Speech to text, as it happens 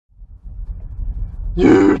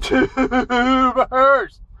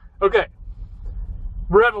YouTubers. Okay.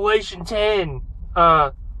 Revelation 10. You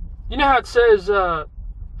know how it says that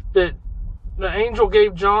the angel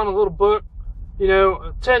gave John a little book?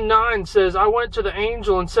 10:9 says, I went to the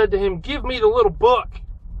angel and said to him, give me the little book.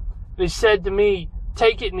 And he said to me,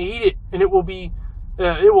 take it and eat it, and it will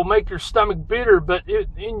make your stomach bitter, but it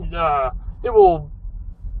will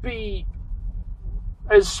be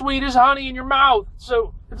as sweet as honey in your mouth.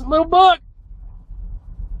 So it's a little book.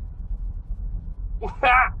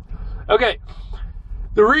 Okay.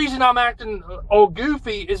 The reason I'm acting all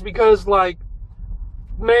goofy is because,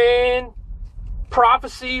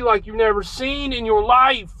 prophecy like you've never seen in your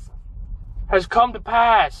life has come to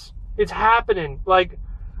pass. It's happening. The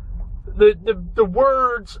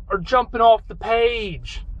words are jumping off the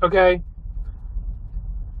page. Okay?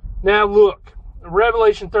 Now look,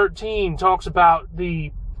 Revelation 13 talks about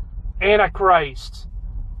the Antichrist,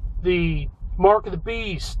 the mark of the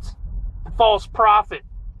beast, the false prophet,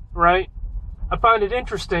 right? I find it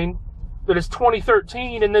interesting that it's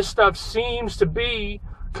 2013 and this stuff seems to be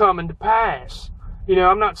coming to pass.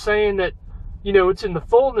 I'm not saying that, it's in the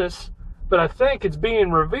fullness, but I think it's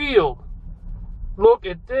being revealed. Look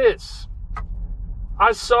at this.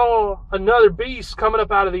 I saw another beast coming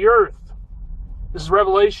up out of the earth. This is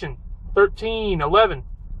Revelation 13:11.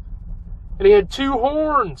 And he had 2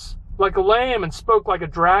 horns like a lamb and spoke like a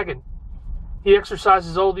dragon. He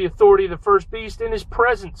exercises all the authority of the first beast in his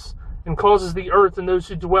presence, and causes the earth and those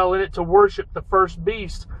who dwell in it to worship the first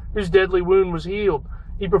beast, whose deadly wound was healed.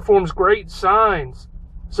 He performs great signs,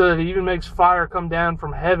 so that he even makes fire come down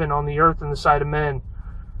from heaven on the earth in the sight of men.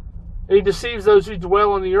 And he deceives those who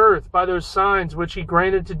dwell on the earth by those signs which he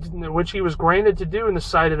was granted to do in the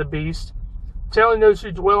sight of the beast, telling those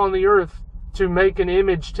who dwell on the earth to make an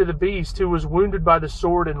image to the beast who was wounded by the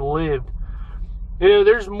sword and lived.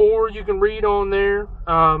 There's more you can read on there.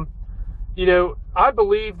 I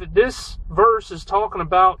believe that this verse is talking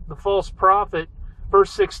about the false prophet,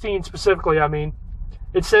 verse 16 specifically,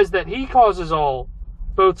 It says that he causes all,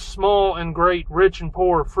 both small and great, rich and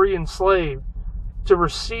poor, free and slave, to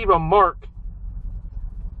receive a mark.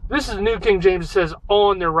 This is the New King James. It says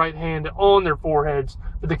on their right hand, on their foreheads.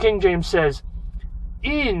 But the King James says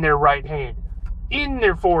in their right hand, in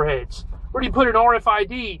their foreheads. Where do you put an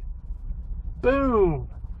RFID? Boom.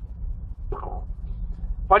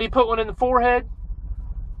 Why do you put one in the forehead?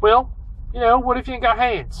 Well, what if you ain't got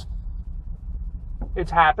hands?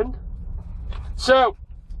 It's happened. So,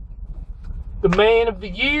 the man of the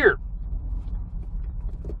year,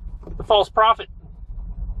 the false prophet.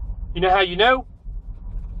 You know how you know?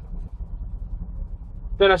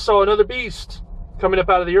 Then I saw another beast coming up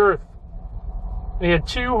out of the earth. And he had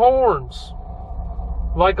 2 horns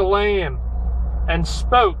like a lamb and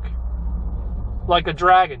spoke like a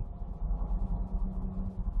dragon.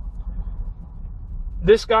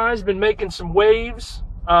 This guy's been making some waves.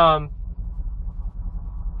 I've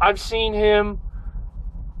seen him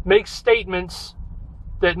make statements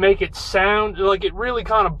that make it sound like it really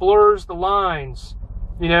kind of blurs the lines.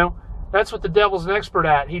 That's what the devil's an expert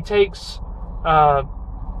at. He takes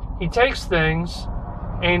things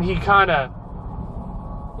and he kind of,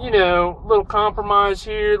 little compromise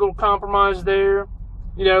here, little compromise there.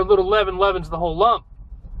 Little leaven leavens the whole lump.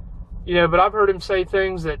 But I've heard him say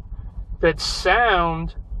things that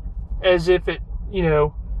sound as if it,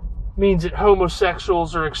 means that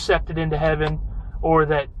homosexuals are accepted into heaven, or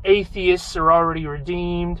that atheists are already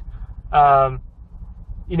redeemed.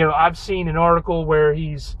 I've seen an article where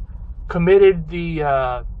he's committed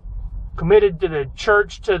to the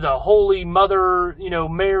church, to the Holy Mother,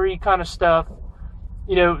 Mary kind of stuff.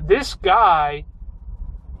 This guy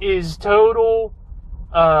is total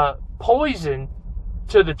poison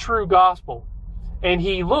to the true gospel. And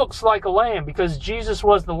he looks like a lamb because Jesus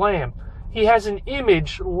was the lamb. He has an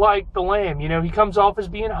image like the lamb. He comes off as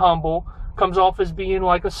being humble, comes off as being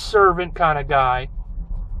like a servant kind of guy.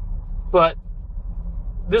 But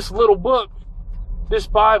this little book, this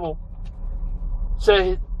Bible,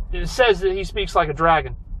 it says that he speaks like a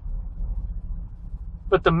dragon.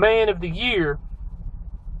 But the man of the year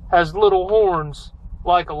has little horns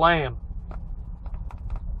like a lamb.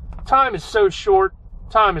 Time is so short.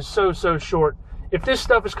 Time is so short. If this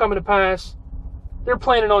stuff is coming to pass, they're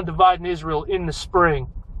planning on dividing Israel in the spring.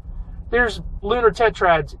 There's lunar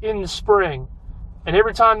tetrads in the spring. And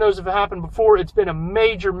every time those have happened before, it's been a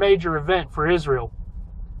major event for Israel.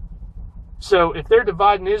 So if they're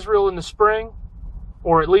dividing Israel in the spring,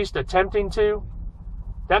 or at least attempting to,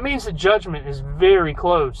 that means the judgment is very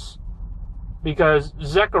close. Because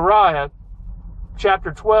Zechariah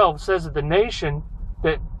chapter 12 says that the nation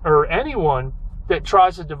or anyone that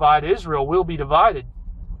tries to divide Israel will be divided.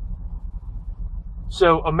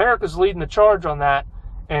 So America's leading the charge on that,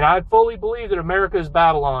 and I fully believe that America is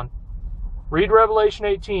Babylon. Read Revelation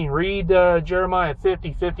 18, read Jeremiah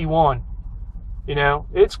 50, 51. You know,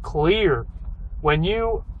 it's clear. When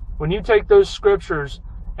you take those scriptures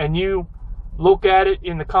and you look at it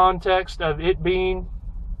in the context of it being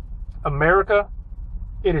America,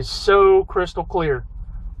 it is so crystal clear.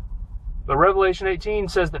 But Revelation 18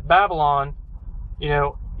 says that Babylon, you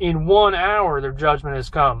know, in 1 hour their judgment has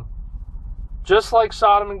come. Just like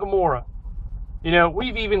Sodom and Gomorrah. You know,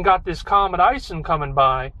 we've even got this comet Ison coming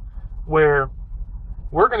by where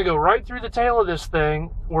we're going to go right through the tail of this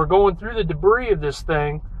thing. We're going through the debris of this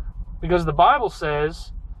thing because the Bible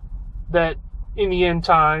says that in the end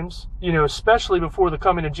times, you know, especially before the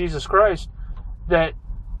coming of Jesus Christ, that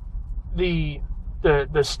the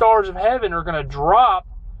stars of heaven are going to drop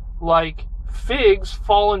like figs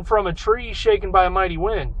falling from a tree shaken by a mighty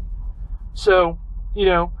wind. So, you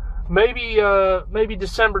know, maybe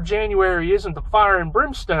December, January isn't the fire and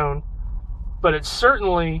brimstone, but it's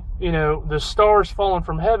certainly, you know, the stars falling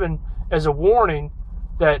from heaven as a warning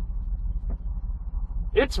that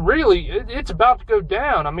it's about to go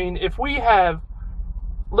down. I mean, if we have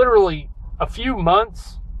literally a few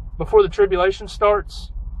months before the tribulation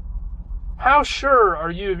starts, how sure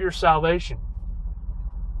are you of your salvation?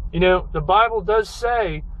 You know, the Bible does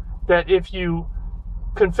say that if you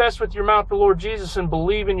confess with your mouth the Lord Jesus and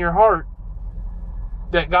believe in your heart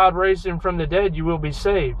that God raised him from the dead, you will be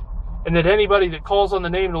saved. And that anybody that calls on the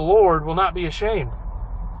name of the Lord will not be ashamed.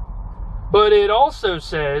 But it also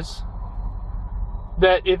says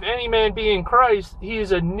that if any man be in Christ, he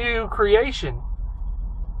is a new creation.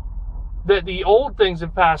 That the old things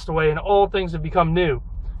have passed away and all things have become new.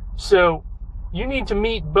 So you need to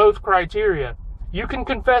meet both criteria. You can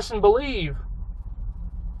confess and believe,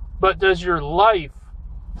 but does your life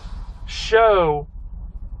show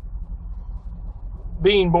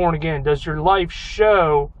being born again? Does your life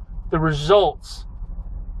show the results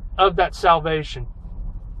of that salvation?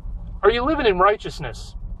 Are you living in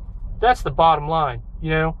righteousness? That's the bottom line. You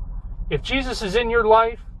know, if Jesus is in your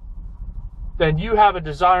life, then you have a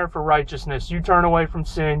desire for righteousness. You turn away from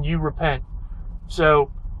sin. You repent.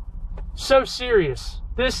 So serious.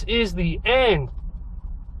 This is the end.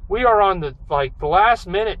 We are on the last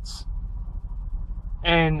minutes.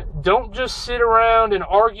 And don't just sit around and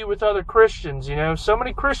argue with other Christians. You know, so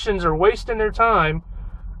many Christians are wasting their time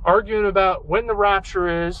arguing about when the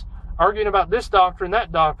rapture is, arguing about this doctrine,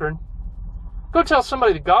 that doctrine. Go tell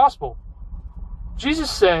somebody the gospel. Jesus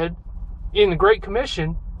said in the Great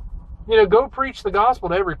Commission, you know, go preach the gospel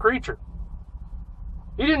to every creature.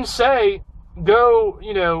 He didn't say go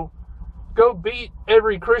beat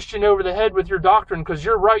every Christian over the head with your doctrine because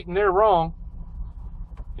you're right and they're wrong.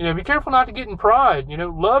 You know, be careful not to get in pride. You know,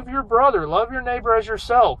 love your brother, love your neighbor as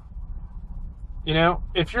yourself. You know,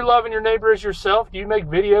 if you're loving your neighbor as yourself, do you make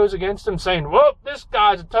videos against him saying, whoop, this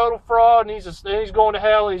guy's a total fraud and he's going to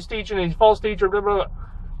hell and he's teaching and he's a false teacher, blah, blah, blah.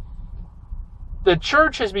 The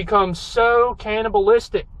church has become so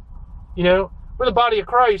cannibalistic. You know, we're the body of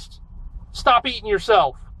Christ. Stop eating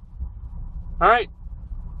yourself. All right?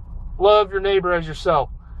 Love your neighbor as yourself.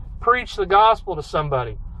 Preach the gospel to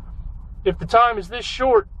somebody. If the time is this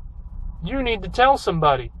short, you need to tell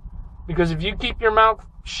somebody. Because if you keep your mouth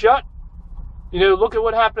shut, you know, look at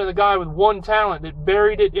what happened to the guy with one talent that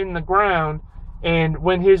buried it in the ground, and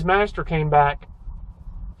when his master came back,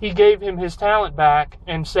 he gave him his talent back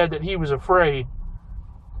and said that he was afraid.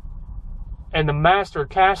 And the master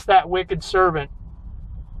cast that wicked servant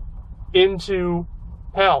into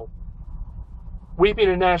hell, weeping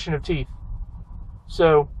and gnashing of teeth.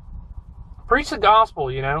 So, preach the gospel,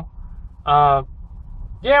 you know.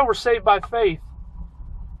 Yeah, we're saved by faith,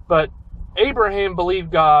 but Abraham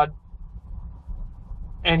believed God,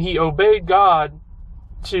 and he obeyed God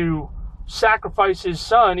to sacrifice his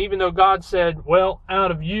son, even though God said, well,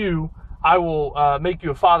 out of you, I will make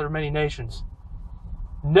you a father of many nations.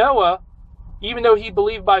 Noah, even though he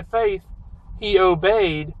believed by faith, he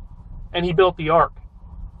obeyed, and he built the ark.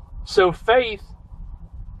 So faith,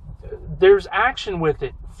 there's action with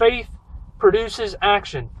it. Faith produces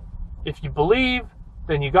action. If you believe,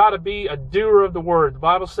 then you got to be a doer of the word. The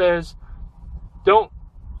Bible says, the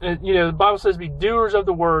Bible says be doers of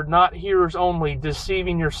the word, not hearers only,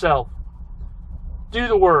 deceiving yourself. Do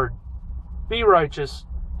the word. Be righteous.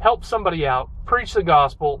 Help somebody out. Preach the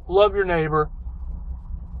gospel. Love your neighbor.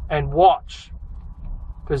 And watch.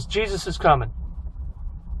 Because Jesus is coming.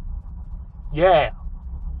 Yeah.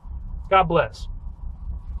 God bless.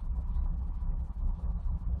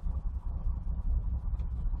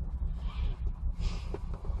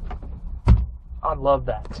 I love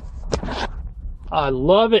that. I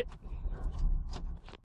love it.